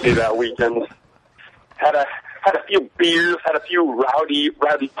expectancy that weekend. Had a few beers, had a few rowdy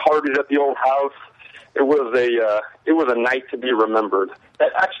parties at the old house. It was a night to be remembered.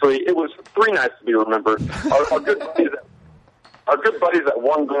 Actually, it was 3 nights to be remembered. Our good buddies at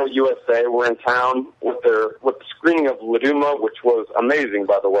One Goal USA were in town with the screening of Laduma, which was amazing,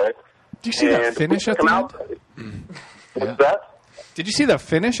 by the way. Did you see that finish at the end? What's that? Did you see the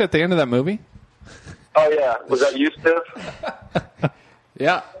finish at the end of that movie? Oh yeah, was that you, Steve?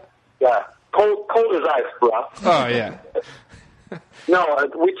 Yeah. Yeah. Cold as ice, bro. Oh yeah. No,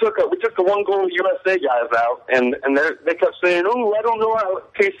 we took the One Goal USA guys out, and they kept saying, "Oh, I don't know how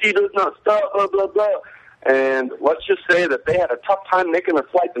KC does not stop, blah blah blah." And let's just say that they had a tough time making their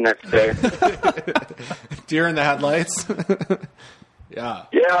flight the next day. Deer in the headlights. Yeah.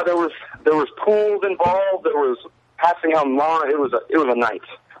 Yeah, there was pools involved. There was passing out in lawn. It was a night.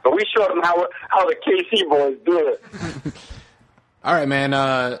 But we showed them how the KC boys do it. All right,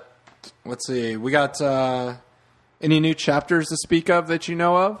 man. Let's see. We got any new chapters to speak of that you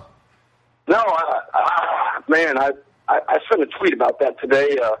know of? No, man. I sent a tweet about that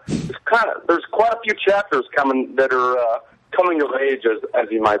today. There's quite a few chapters coming that are coming of age, as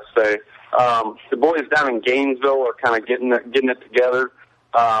you might say. The boys down in Gainesville are kind of getting it together.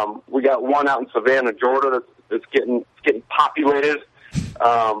 We got one out in Savannah, Georgia, that's getting populated.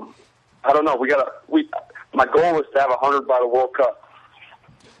 I don't know. My goal is to have 100 by the World Cup.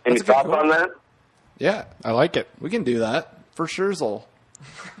 Any thoughts on that? Yeah, I like it. We can do that for sure, Zol.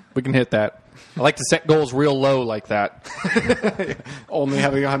 We can hit that. I like to set goals real low like that. Only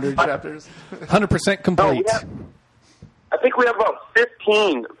having 100 chapters? 100% complete. No, I think we have about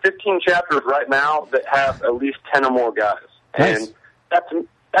 15 chapters right now that have at least 10 or more guys. Nice. And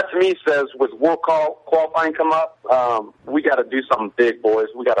that to me says with World qualifying come up, we got to do something big, boys.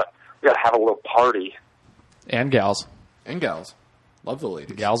 We got to have a little party. And gals. Love the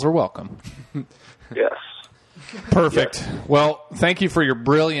ladies. Gals are welcome. Yes. Perfect. Yes. Well, thank you for your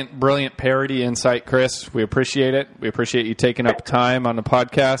brilliant parody insight, Chris. We appreciate it. We appreciate you taking up time on the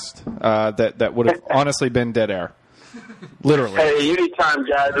podcast that would have honestly been dead air. Literally. Hey, anytime,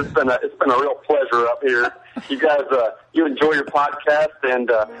 guys. It's been a real pleasure up here. You guys, you enjoy your podcast and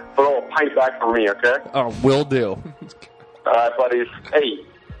put a little pint back for me, okay? Oh, will do. All right, buddies.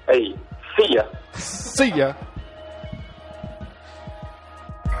 Hey, see ya. See ya.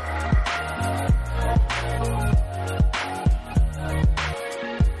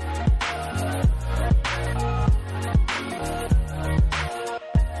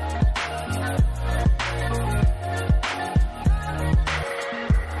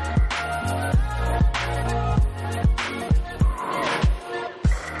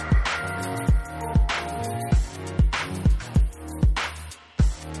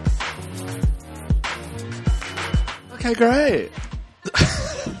 Okay, great.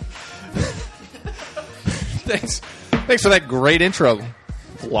 Thanks for that great intro,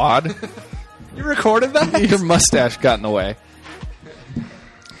 Vlad. You recorded that? Your mustache got in the way.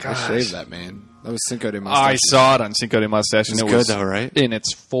 I shaved that, man. That was Cinco de I Mustache. saw it on Cinco de Mustache, and It's it good was though, right? in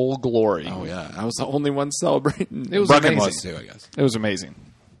its full glory. Oh yeah, I was the only one celebrating. It was Brucken amazing. was too, I guess. It was amazing.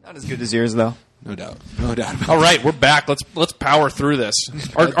 Not as good as yours, though. No doubt. No doubt. About All right, we're back. Let's power through this.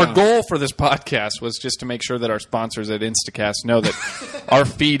 Our goal for this podcast was just to make sure that our sponsors at Instacast know that our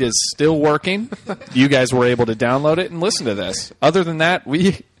feed is still working. You guys were able to download it and listen to this. Other than that,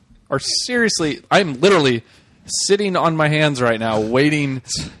 we are seriously. I'm literally sitting on my hands right now, waiting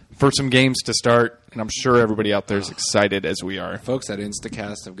for some games to start, and I'm sure everybody out there is excited as we are. Folks at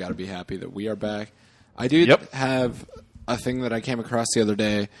Instacast have got to be happy that we are back. I do have a thing that I came across the other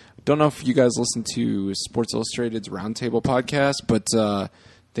day. Don't know if you guys listen to Sports Illustrated's Roundtable podcast, but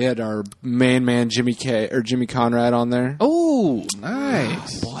they had our main man Jimmy Conrad on there. Oh,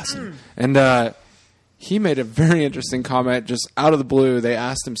 nice. Bless him. And he made a very interesting comment just out of the blue. They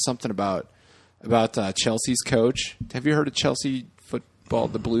asked him something about Chelsea's coach. Have you heard of Chelsea football,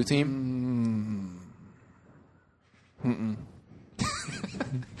 the blue team?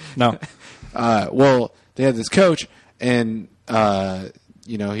 No. Well, they had this coach, and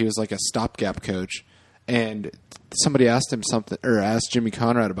he was like a stopgap coach, and somebody asked him something, or asked Jimmy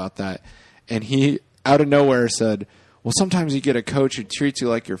Conrad about that, and he out of nowhere said, well, sometimes you get a coach who treats you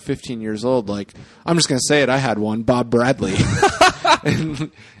like you're 15 years old. Like, I'm just going to say it, I had one, Bob Bradley.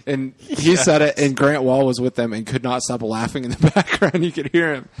 and he said it, and Grant Wall was with them and could not stop laughing in the background. You could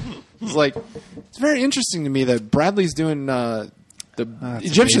hear him. It's like, it's very interesting to me that Bradley's doing the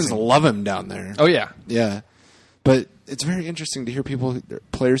Egyptians amazing. love him down there. Oh, yeah. Yeah. But it's very interesting to hear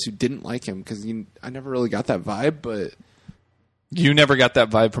players who didn't like him, because I never really got that vibe. But You never got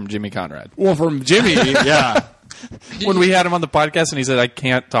that vibe from Jimmy Conrad. well, from Jimmy, yeah, When we had him on the podcast and he said, I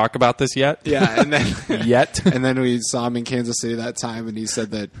can't talk about this yet. yeah, and then Yet. and then we saw him in Kansas City that time, and he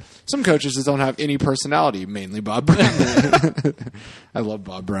said that some coaches just don't have any personality. Mainly Bob Bradley. I love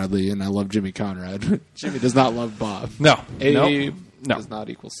Bob Bradley and I love Jimmy Conrad. But Jimmy does not love Bob. No. A No. does not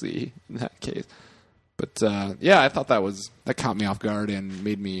equal C in that case. But I thought that caught me off guard and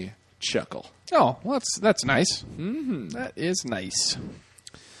made me chuckle. Oh, well, that's nice. Mm-hmm. That is nice.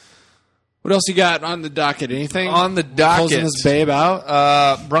 What else you got on the docket? Anything On the docket. Closing this babe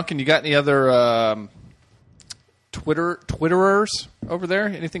out? Brunken, you got any other Twitterers over there?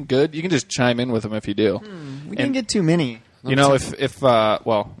 Anything good? You can just chime in with them if you do. We didn't get too many. You know, if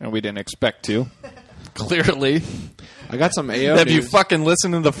and we didn't expect to. Clearly. I got some AO Have you news. fucking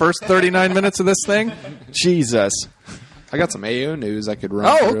listened to the first 39 minutes of this thing? Jesus. I got some AO news I could run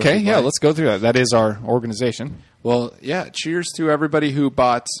Oh, through okay. if you'd Yeah, like. let's go through that. That is our organization. Well, yeah, cheers to everybody who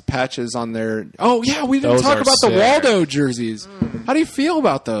bought patches on their... Oh, yeah, we didn't Those talk are about the sick. Waldo jerseys. How do you feel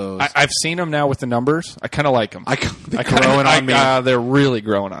about those? I've seen them now with the numbers. I kind of like them. they're growing on me. They're really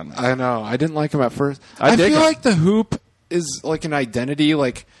growing on me. I know. I didn't like them at first. I dig feel 'em. like the hoop is like an identity.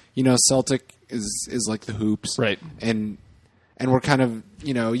 Like, Celtic is like the hoops. Right. And we're kind of,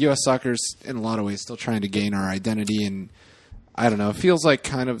 U.S. soccer's in a lot of ways still trying to gain our identity, and I don't know. It feels like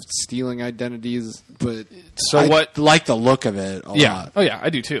kind of stealing identities, but So I what- like the look of it a Yeah. lot. Oh, yeah, I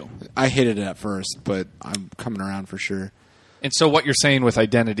do too. I hated it at first, but I'm coming around for sure. And so what you're saying with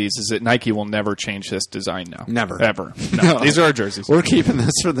identities is that Nike will never change this design now. Never. Ever. No. These are our jerseys. We're keeping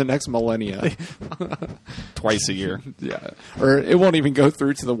this for the next millennia. Twice a year. Yeah. Or it won't even go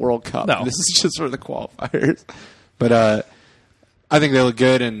through to the World Cup. No. This is just for the qualifiers. But I think they look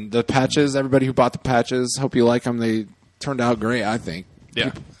good, and the patches, everybody who bought the patches, hope you like them. They turned out great, I think.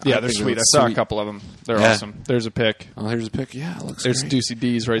 Yeah. I Yeah, they're think they sweet. I look saw a sweet. couple of them. They're Yeah. awesome. There's a pic. Oh, here's a pic. Yeah, it looks There's great. Deucey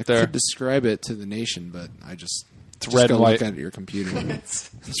D's right I there. could describe it to the nation, but I just red go and white. look at your computer.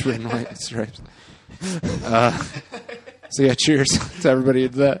 It's red and white. It's right. So yeah, cheers to everybody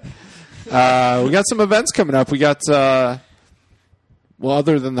at that. We got some events coming up. We got other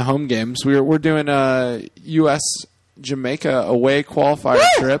than the home games, we're doing a U.S. Jamaica away qualifier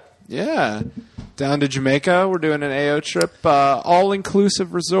trip. Yeah. Down to Jamaica. We're doing an AO trip,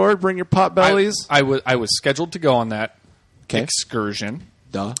 all-inclusive resort. Bring your pot bellies. I was scheduled to go on that Okay. excursion.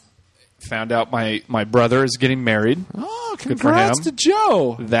 Duh. Found out my brother is getting married Oh, Good for congrats him. to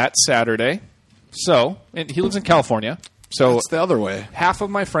Joe. that Saturday. So, and he lives in California. So It's the other way. half of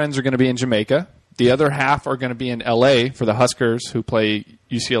my friends are going to be in Jamaica. The other half are going to be in L.A. for the Huskers, who play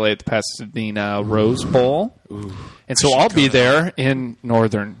UCLA at the Pasadena Rose Bowl. And so I'll be there in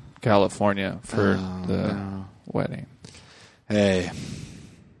Northern California for the wedding. Hey,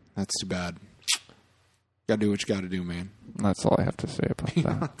 that's too bad. Got to do what you got to do, man. That's all I have to say about that.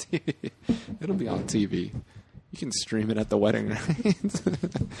 On TV. It'll be on TV. You can stream it at the wedding, right? Just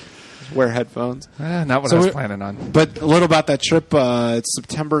wear headphones. Not what So I was we- planning on. But a little about that trip. It's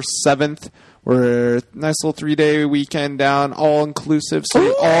September 7th. We're nice little 3-day weekend down, all inclusive.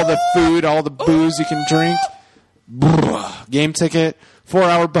 So all the food, all the booze you can drink. Game ticket,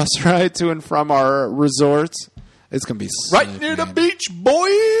 4-hour bus ride to and from our resorts. It's gonna be sick, Right near the beach, boy.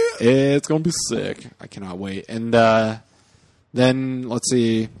 It's gonna be sick. I cannot wait. And then let's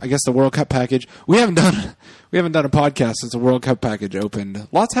see. I guess the World Cup package. We haven't done a podcast since the World Cup package opened.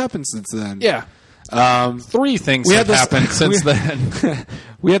 Lots happened since then. Yeah. 3 things have happened since then.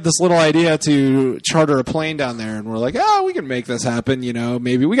 We had this little idea to charter a plane down there, and we're like, we can make this happen.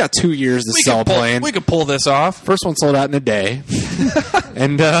 Maybe we got 2 years to sell a plane. We could pull this off. First one sold out in a day.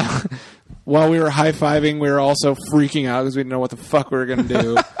 And while we were high-fiving, we were also freaking out because we didn't know what the fuck we were going to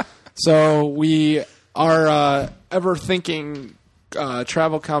do. So we are ever-thinking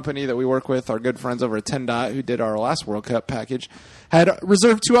travel company that we work with, our good friends over at 10 Dot, who did our last World Cup package, had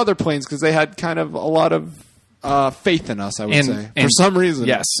reserved 2 other planes because they had kind of a lot of faith in us, I would say, for some reason.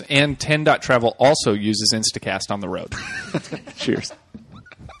 Yes, and 10 Dot Travel also uses Instacast on the road. Cheers.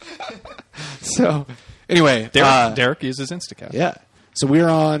 So, anyway. Derek uses Instacast. Yeah. So we're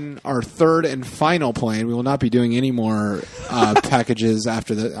on our 3rd and final plane. We will not be doing any more packages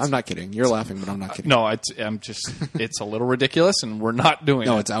after that. I'm not kidding. You're laughing, but I'm not kidding. No, it's a little ridiculous, and we're not doing it.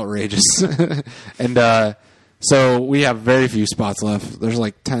 No, it's outrageous. And so we have very few spots left. There's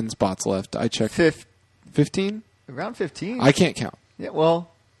like 10 spots left. I checked. 15? Around 15. I can't count. Yeah,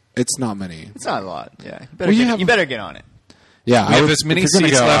 well, it's not many. it's not a lot. Yeah, you better get on it. Yeah, We have as many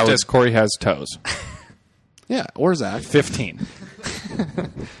seats left as Corey has toes. Yeah, or Zach. 15.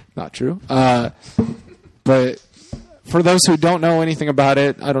 Not true. But for those who don't know anything about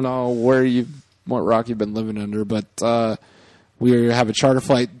it, I don't know what rock you've been living under, but we have a charter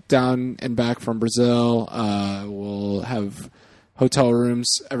flight down and back from Brazil. We'll have hotel rooms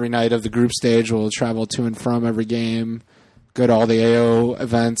every night of the group stage. We'll travel to and from every game, go to all the AO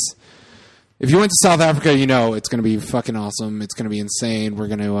events. If you went to South Africa, you know it's going to be fucking awesome. It's going to be insane. We're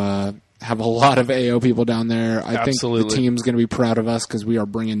going to have a lot of AO people down there. I think the team's going to be proud of us because we are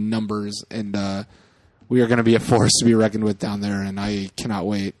bringing numbers, and we are going to be a force to be reckoned with down there, and I cannot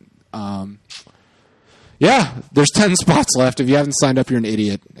wait. Yeah, there's 10 spots left. If you haven't signed up, you're an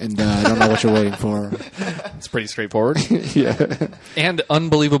idiot, and I don't know what you're waiting for. It's pretty straightforward. Yeah. And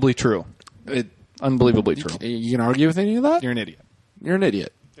unbelievably true. Unbelievably true. You can argue with any of that? You're an idiot. You're an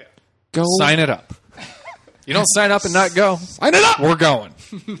idiot. Yeah. Go sign it up. You don't sign up and not go. Sign it up! We're going.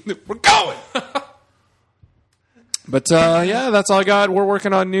 We're going! But, yeah, that's all I got. We're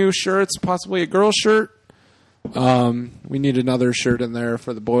working on new shirts, possibly a girl shirt. We need another shirt in there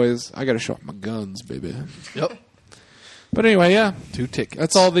for the boys. I got to show off my guns, baby. Yep. But anyway, yeah. 2 tickets.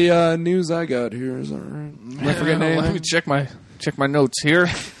 That's all the news I got here. Is that right? Am I forgetting anything? Let me check my notes here.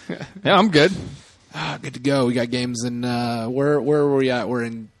 Yeah, I'm good. Good to go. We got games in where were we at? We're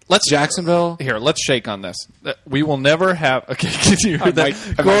in Jacksonville. Here, let's shake on this. We will never have. Okay, can you hear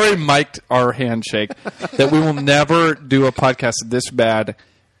that? Corey mic'd our handshake. That we will never do a podcast this bad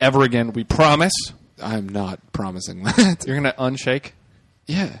ever again. We promise. I'm not promising that. You're gonna unshake.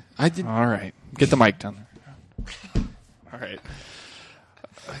 Yeah, I did. All right, get the mic down there. All right.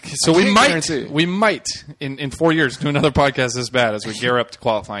 Okay, so we might in 4 years do another podcast this bad as we gear up to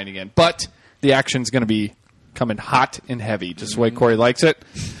qualifying again. But the action's going to be coming hot and heavy, just the way Corey likes it.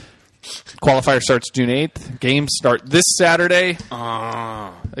 Qualifier starts June 8th. Games start this Saturday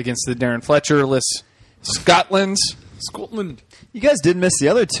against the Darren Fletcher-less Scotland. You guys did miss the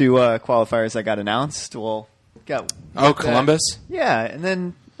other 2 qualifiers that got announced. Well, Columbus? Yeah, and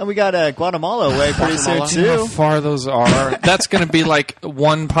then we got Guatemala away pretty soon, too. How far those are. That's going to be like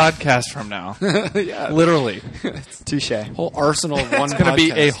one podcast from now. Yeah. Literally. Touche. Whole arsenal of one It's going to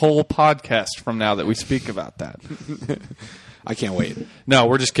be a whole podcast from now that we speak about that. I can't wait. No,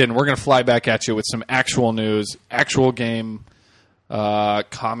 we're just kidding. We're going to fly back at you with some actual news, actual game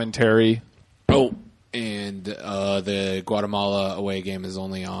commentary. Oh, and the Guatemala away game is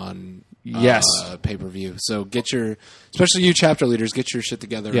only on pay-per-view. So especially you chapter leaders, get your shit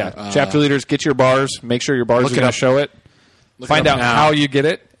together. Yeah, chapter leaders, get your bars. Make sure your bars are going to show it. Find out how you get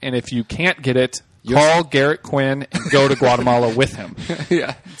it. And if you can't get it, call Garrett Quinn and go to Guatemala with him.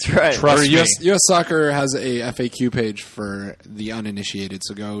 Yeah, that's right. Trust me. US Soccer has a FAQ page for the uninitiated,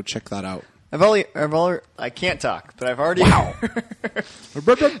 so go check that out. I can't talk, but I've already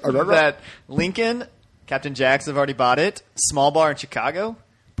that Lincoln, Captain Jacks have already bought it. Small bar in Chicago.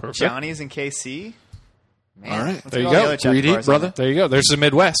 Perfect. Johnny's in KC. Man, all right, there you go. 3D, brother. There you go. There's the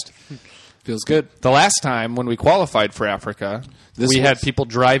Midwest. Feels good. The last time when we qualified for Africa, we had people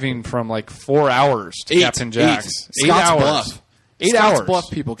driving from like 4 hours to Captain Jack's. 8 hours. Bluff. 8 hours. Bluff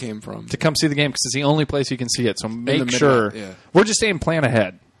people came from to come see the game because it's the only place you can see it. So make sure. Yeah. We're just saying plan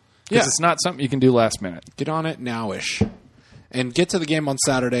ahead. Because it's not something you can do last minute. Get on it nowish. And get to the game on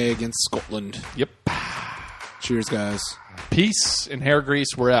Saturday against Scotland. Yep. Cheers, guys. Peace and hair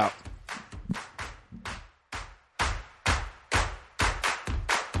grease. We're out.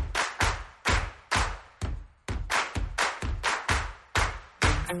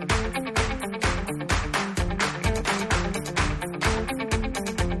 Thank you.